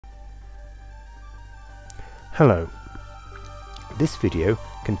Hello. This video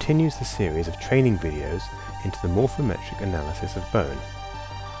continues the series of training videos into the morphometric analysis of bone.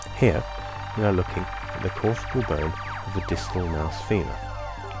 Here we are looking at the cortical bone of the distal mouse femur.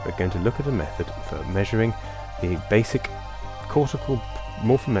 We're going to look at a method for measuring the basic cortical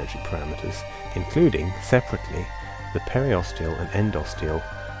morphometric parameters, including separately the periosteal and endosteal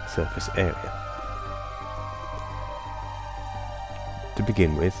surface area. To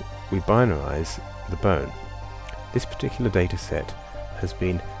begin with, we binarize the bone. This particular data set has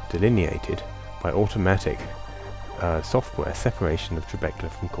been delineated by automatic software separation of trabecular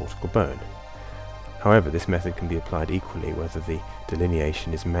from cortical bone. However, this method can be applied equally whether the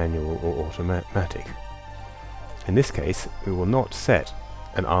delineation is manual or automatic. In this case, we will not set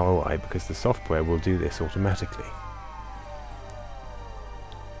an ROI because the software will do this automatically.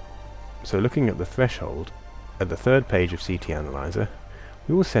 So looking at the threshold, at the third page of CT Analyzer,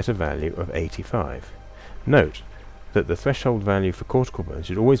 we will set a value of 85. Note that the threshold value for cortical bone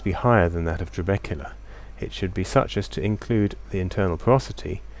should always be higher than that of trabecular. It should be such as to include the internal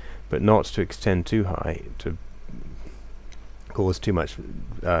porosity, but not to extend too high to cause too much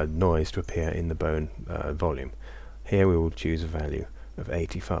noise to appear in the bone volume. Here we will choose a value of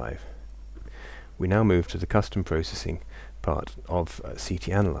 85. We now move to the custom processing part of CT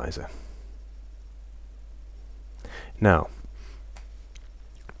Analyzer. Now,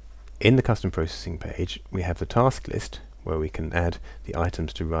 in the custom processing page, we have the task list where we can add the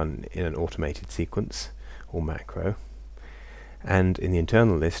items to run in an automated sequence or macro, and in the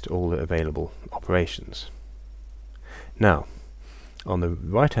internal list all the available operations. Now, on the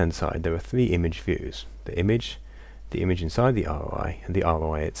right hand side there are three image views: the image inside the ROI, and the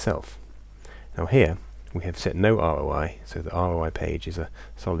ROI itself. Now here we have set no ROI, so the ROI page is a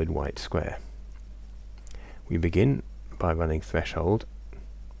solid white square. We begin by running threshold.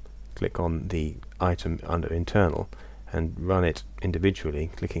 Click on the item under internal and run it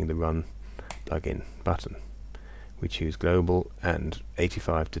individually, clicking the Run Plugin button. We choose Global and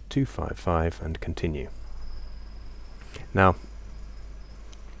 85 to 255 and continue. Now,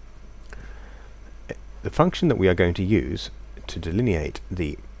 the function that we are going to use to delineate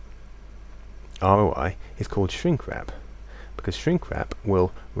the ROI is called shrink wrap, because shrink wrap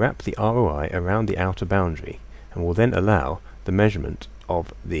will wrap the ROI around the outer boundary and will then allow the measurement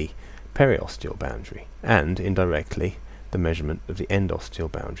of the periosteal boundary, and indirectly the measurement of the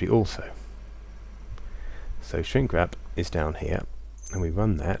endosteal boundary also. So shrink wrap is down here, and we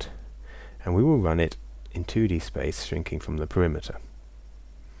run that, and we will run it in 2D space, shrinking from the perimeter.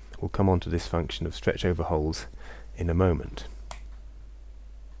 We'll come on to this function of stretch over holes in a moment.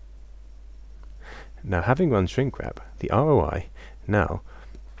 Now, having run shrink wrap, the ROI now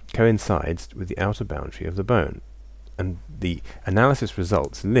coincides with the outer boundary of the bone, and the analysis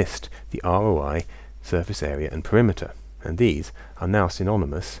results list the ROI, surface area and perimeter, and these are now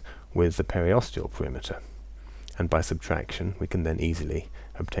synonymous with the periosteal perimeter, and by subtraction we can then easily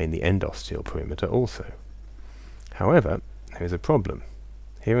obtain the endosteal perimeter also. However, there is a problem.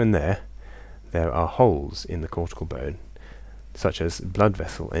 Here and there are holes in the cortical bone, such as blood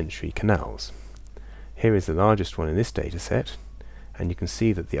vessel entry canals. Here is the largest one in this data set, and you can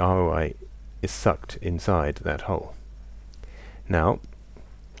see that the ROI is sucked inside that hole. Now,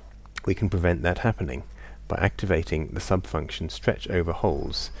 we can prevent that happening by activating the subfunction stretch over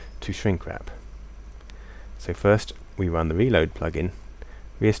holes to shrink wrap. So first we run the reload plugin,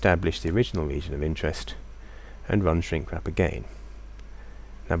 re-establish the original region of interest, and run shrink wrap again.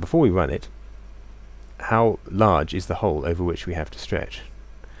 Now, before we run it, how large is the hole over which we have to stretch?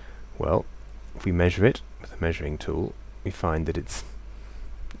 Well, if we measure it with a measuring tool, we find that it's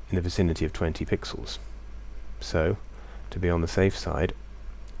in the vicinity of 20 pixels. So, to be on the safe side,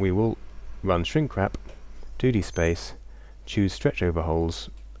 we will run shrink wrap, 2D space, choose stretch over holes,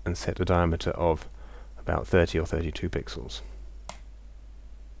 and set a diameter of about 30 or 32 pixels.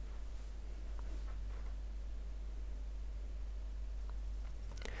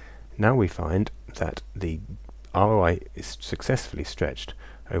 Now we find that the ROI is successfully stretched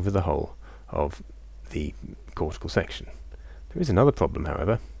over the whole of the cortical section. There is another problem,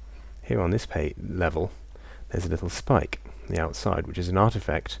 however. Here on this level there's a little spike on the outside, which is an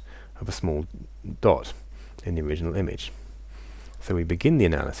artifact of a small dot in the original image. So we begin the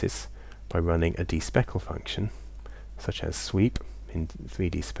analysis by running a despeckle function, such as sweep in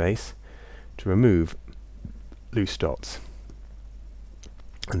 3D space, to remove loose dots,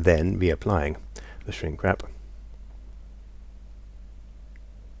 and then reapplying the shrink wrap.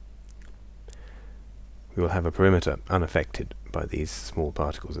 We will have a perimeter unaffected by these small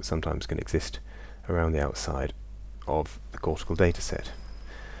particles that sometimes can exist around the outside of the cortical data set.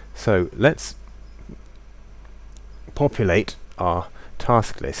 So let's populate our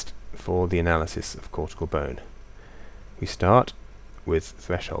task list for the analysis of cortical bone. We start with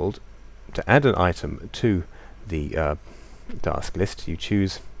threshold. To add an item to the task list, you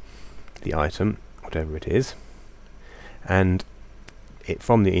choose the item, whatever it is, and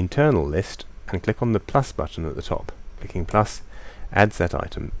from the internal list, and click on the plus button at the top. Clicking plus adds that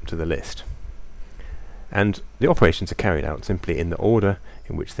item to the list. And the operations are carried out simply in the order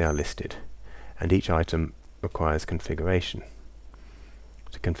in which they are listed, and each item requires configuration.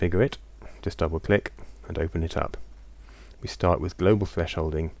 To configure it, just double click and open it up. We start with global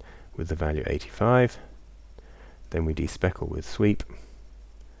thresholding with the value 85, then we despeckle with sweep,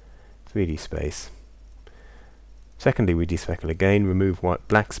 3D space. Secondly, we despeckle again, remove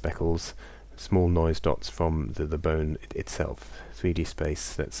black speckles, small noise dots from the bone itself, 3D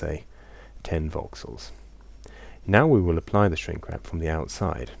space, let's say 10 voxels. Now we will apply the shrink wrap from the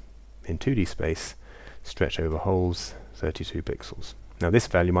outside. In 2D space, stretch over holes, 32 pixels. Now this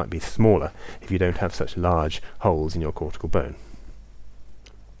value might be smaller if you don't have such large holes in your cortical bone.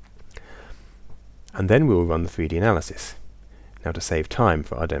 And then we will run the 3D analysis. Now to save time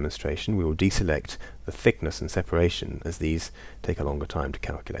for our demonstration, we will deselect the thickness and separation, as these take a longer time to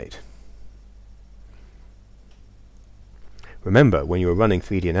calculate. Remember, when you are running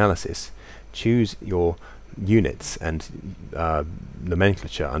 3D analysis, choose your units and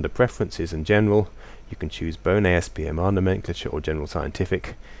nomenclature under Preferences and General. You can choose Bone ASBMR nomenclature or General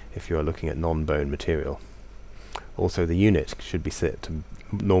Scientific if you are looking at non-bone material. Also, the unit should be set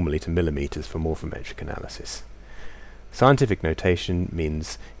normally to millimeters for morphometric analysis. Scientific notation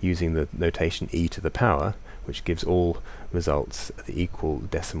means using the notation e to the power, which gives all results the equal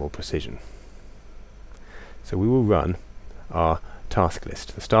decimal precision. So we will run our task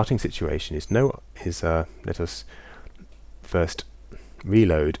list. The starting situation is let us first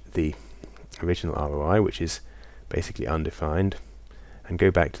reload the original ROI, which is basically undefined, and go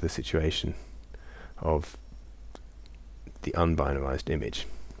back to the situation of the unbinarized image.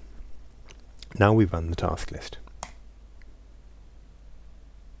 Now we run the task list.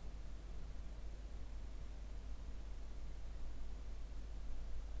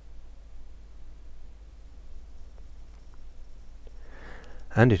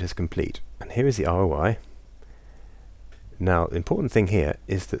 And it is complete. And here is the ROI. Now, the important thing here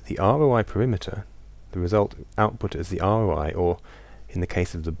is that the ROI perimeter, the result output as the ROI, or in the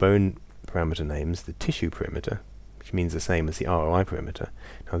case of the bone parameter names, the tissue perimeter, which means the same as the ROI perimeter.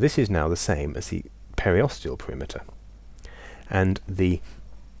 Now this is now the same as the periosteal perimeter. And the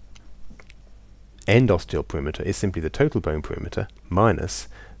endosteal perimeter is simply the total bone perimeter minus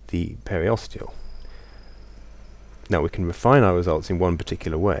the periosteal. Now we can refine our results in one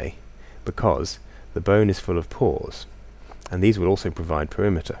particular way, because the bone is full of pores, and these will also provide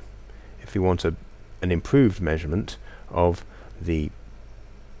perimeter. If we want an improved measurement of the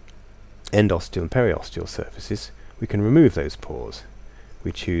endosteal and periosteal surfaces, we can remove those pores.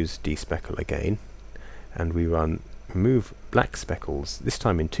 We choose despeckle again, and we run remove black speckles, this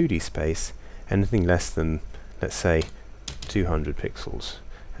time in 2D space, anything less than, let's say, 200 pixels,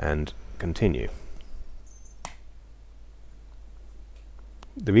 and continue.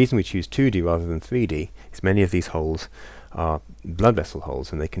 The reason we choose 2D rather than 3D is many of these holes are blood vessel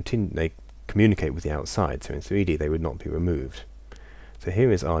holes, and they communicate with the outside, so in 3D they would not be removed. So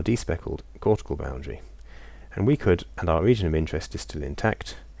here is our despeckled cortical boundary, and we could, and our region of interest is still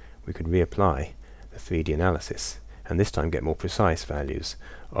intact, we could reapply the 3D analysis, and this time get more precise values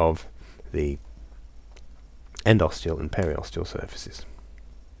of the endosteal and periosteal surfaces.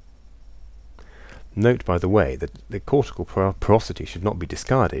 Note, by the way, that the cortical porosity should not be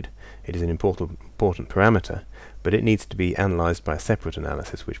discarded. It is an important parameter, but it needs to be analysed by a separate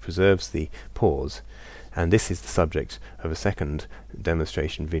analysis which preserves the pores, and this is the subject of a second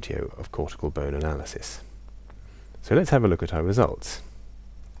demonstration video of cortical bone analysis. So let's have a look at our results.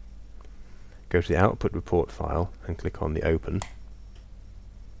 Go to the output report file and click on the Open.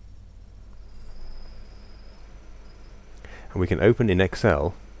 And we can open in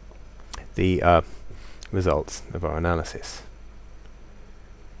Excel the results of our analysis.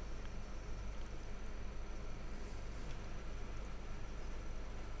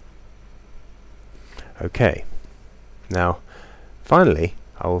 Okay, now finally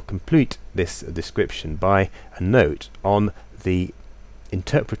I will complete this description by a note on the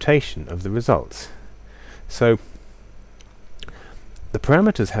interpretation of the results. So the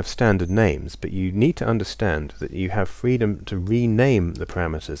parameters have standard names, but you need to understand that you have freedom to rename the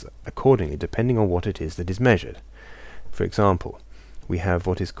parameters accordingly depending on what it is that is measured. For example, we have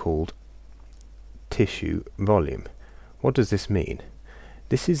what is called tissue volume. What does this mean?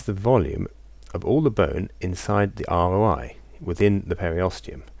 This is the volume of all the bone inside the ROI, within the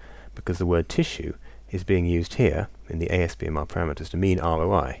periosteum, because the word tissue is being used here in the ASBMR parameters to mean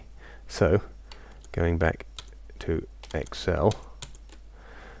ROI. So, going back to Excel,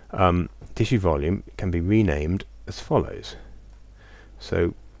 tissue volume can be renamed as follows.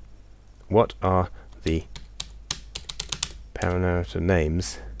 So, what are the parameter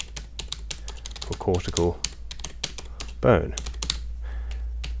names for cortical bone?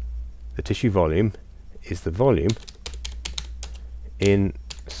 The tissue volume is the volume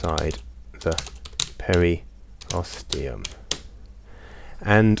inside the periosteum,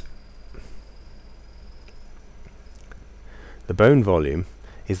 and the bone volume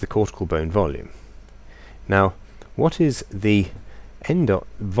is the cortical bone volume. Now, what is the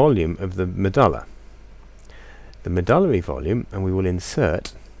volume of the medulla? The medullary volume, and we will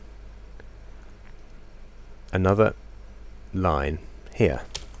insert another line here.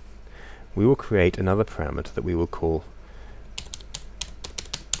 We will create another parameter that we will call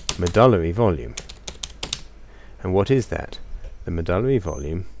medullary volume. And what is that? The medullary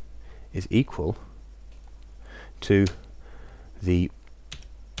volume is equal to the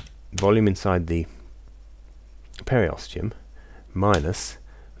volume inside the periosteum minus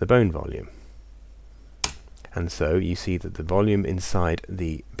the bone volume. And so you see that the volume inside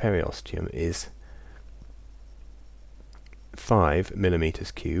the periosteum is 5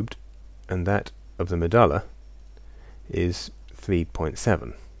 millimeters cubed, and that of the medulla is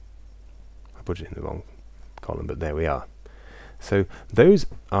 3.7. I put it in the wrong column, but there we are. So those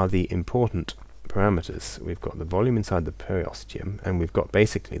are the important parameters. We've got the volume inside the periosteum, and we've got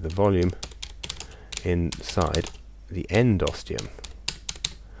basically the volume inside the endosteum,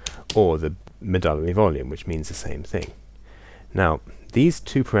 or the medullary volume, which means the same thing. Now, these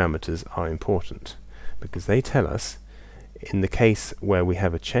two parameters are important because they tell us, in the case where we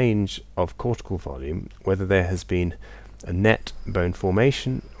have a change of cortical volume, whether there has been a net bone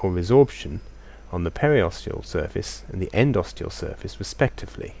formation or resorption on the periosteal surface and the endosteal surface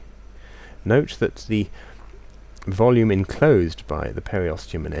respectively. Note that the volume enclosed by the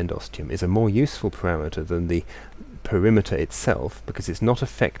periosteum and endosteum is a more useful parameter than the perimeter itself, because it's not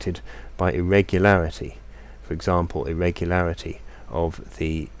affected by irregularity. For example, irregularity of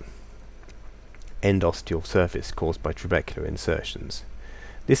the endosteal surface caused by trabecular insertions.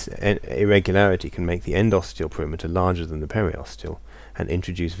 This irregularity can make the endosteal perimeter larger than the periosteal and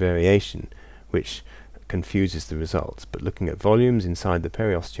introduce variation which confuses the results, but looking at volumes inside the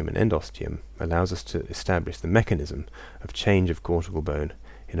periosteum and endosteum allows us to establish the mechanism of change of cortical bone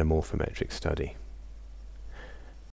in a morphometric study.